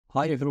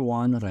Hi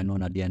everyone, Reno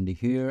Nadiandi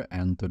here,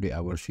 and today I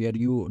will share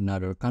you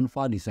another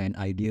Canva design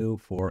idea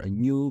for a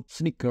new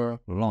sneaker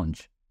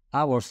launch.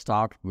 I will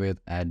start with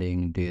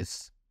adding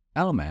this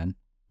element,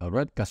 a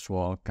red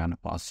casual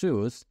Canva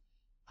shoes.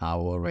 I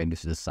will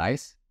reduce the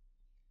size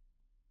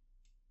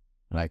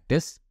like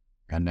this,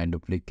 and then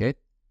duplicate,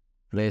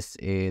 place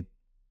it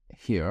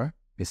here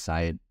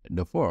beside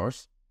the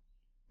first,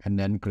 and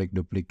then click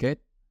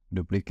duplicate,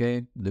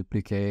 duplicate,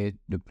 duplicate,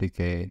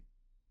 duplicate,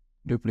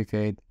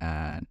 duplicate,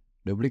 and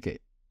duplicate.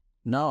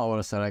 Now I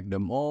will select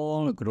them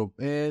all, group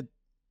it,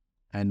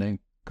 and then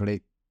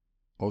click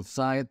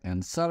outside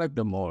and select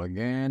them all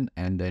again,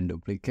 and then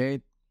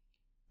duplicate.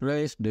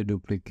 Place the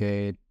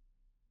duplicate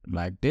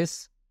like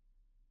this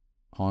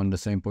on the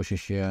same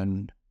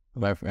position,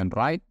 left and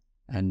right,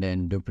 and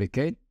then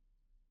duplicate,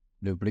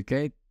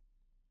 duplicate,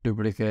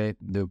 duplicate,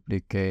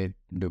 duplicate,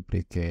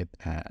 duplicate,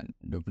 and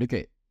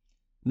duplicate.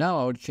 Now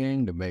I'll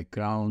change the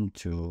background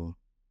to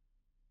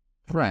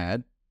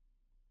red.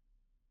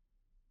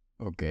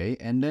 Okay,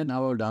 and then I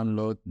will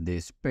download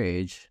this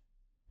page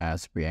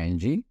as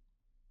PNG.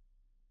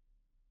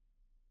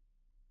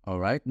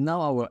 Alright,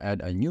 now I will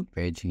add a new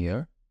page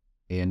here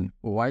in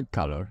white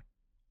color.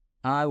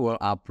 I will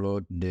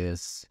upload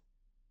this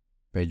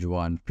page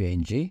 1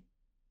 PNG,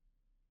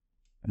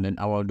 and then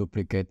I will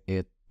duplicate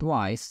it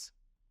twice.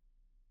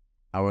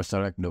 I will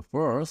select the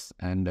first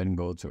and then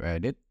go to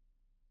edit,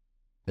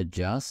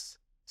 adjust,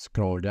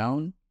 scroll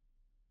down,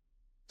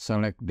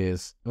 select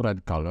this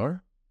red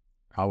color.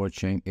 I will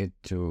change it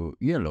to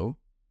yellow,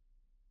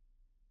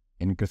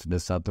 increase the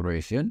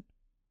saturation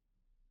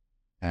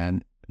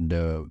and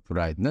the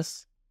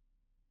brightness.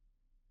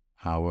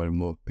 I will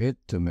move it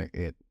to make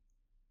it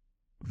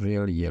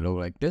real yellow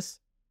like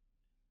this.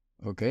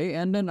 Okay,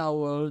 and then I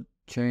will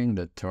change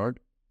the third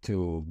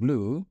to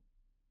blue.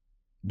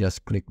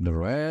 Just click the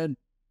red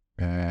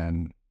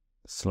and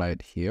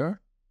slide here.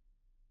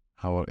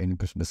 I will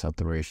increase the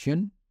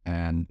saturation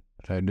and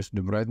reduce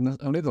the brightness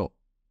a little.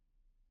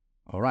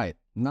 Alright,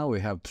 now we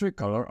have 3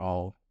 colors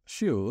of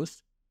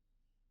shoes,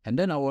 and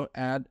then I will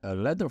add a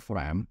letter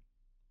frame.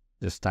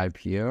 Just type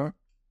here,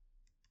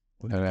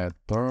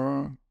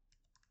 letter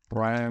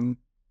frame,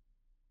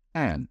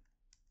 and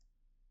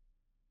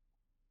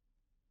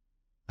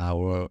I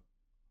will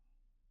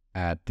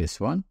add this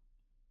one.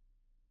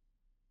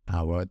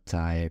 I will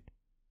type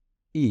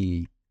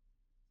E,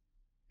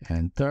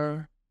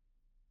 enter,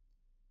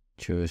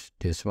 choose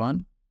this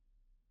one.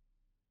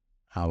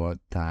 I will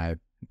type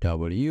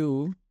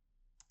W,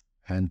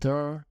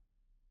 enter.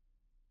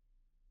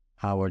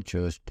 I will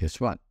choose this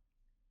one.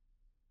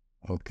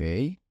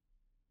 Okay.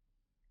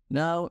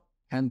 Now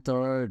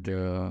enter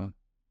the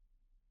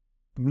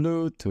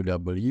blue to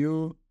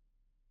W,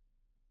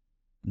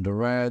 the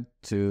red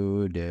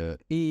to the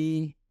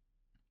E,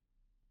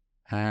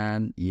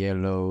 and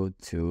yellow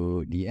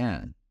to the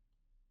N.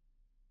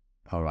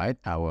 Alright,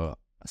 I will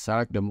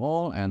select them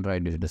all and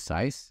reduce the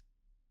size.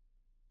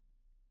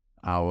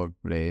 I will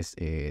place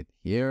it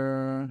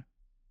here.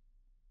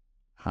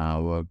 I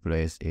will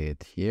place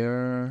it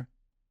here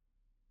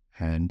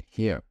and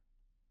here.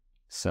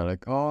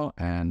 Select all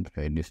and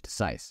reduce the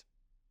size.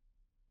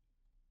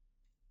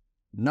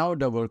 Now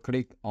double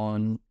click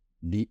on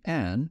the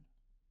N.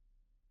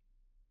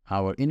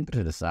 I will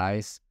increase the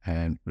size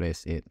and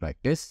place it like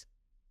this.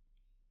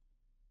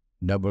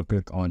 Double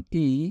click on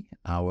E.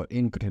 I will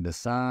increase the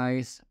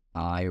size.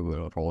 I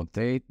will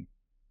rotate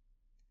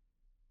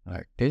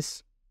like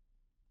this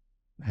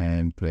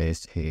and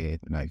place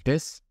it like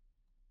this.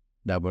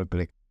 Double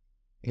click,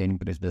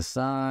 increase the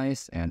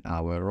size, and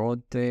I will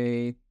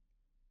rotate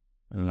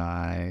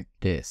like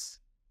this.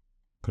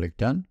 Click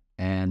done,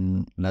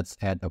 and let's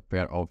add a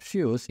pair of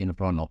shoes in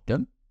front of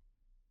them.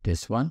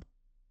 This one,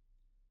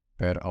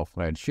 pair of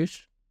red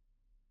shoes.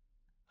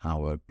 I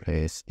will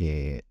place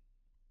it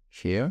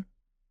here.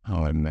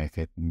 I will make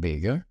it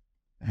bigger,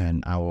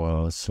 and I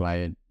will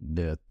slide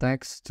the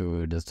text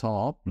to the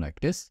top like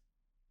this.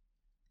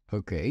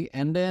 Okay,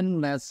 and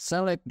then let's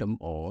select them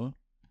all.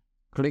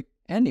 Click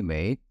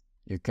animate.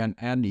 You can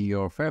add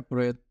your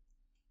favorite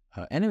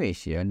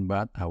animation,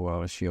 but I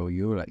will show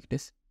you like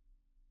this.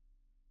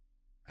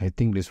 I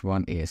think this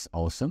one is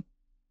awesome,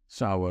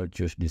 so I will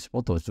choose this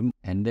photo zoom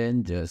and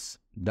then just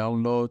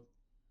download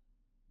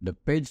the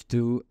page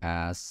 2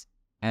 as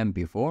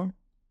MP4.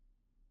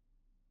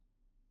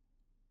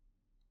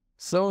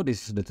 So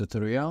this is the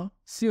tutorial.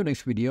 See you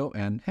next video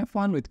and have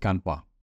fun with Canva.